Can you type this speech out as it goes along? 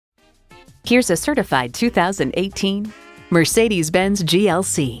Here's a certified 2018 Mercedes-Benz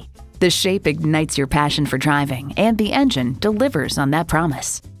GLC. The shape ignites your passion for driving, and the engine delivers on that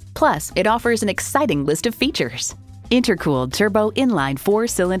promise. Plus, it offers an exciting list of features: intercooled turbo inline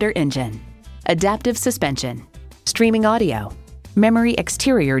 4-cylinder engine, adaptive suspension, streaming audio, memory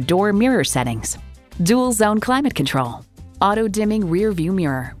exterior door mirror settings, dual zone climate control, auto dimming rear view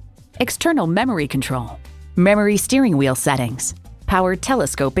mirror, external memory control, memory steering wheel settings, power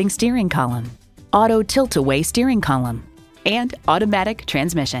telescoping steering column, auto tilt-away steering column, and automatic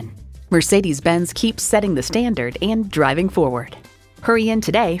transmission. Mercedes-Benz keeps setting the standard and driving forward. Hurry in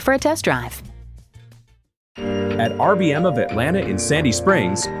today for a test drive. At RBM of Atlanta in Sandy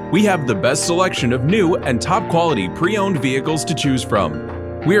Springs, we have the best selection of new and top-quality pre-owned vehicles to choose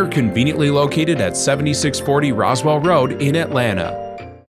from. We are conveniently located at 7640 Roswell Road in Atlanta.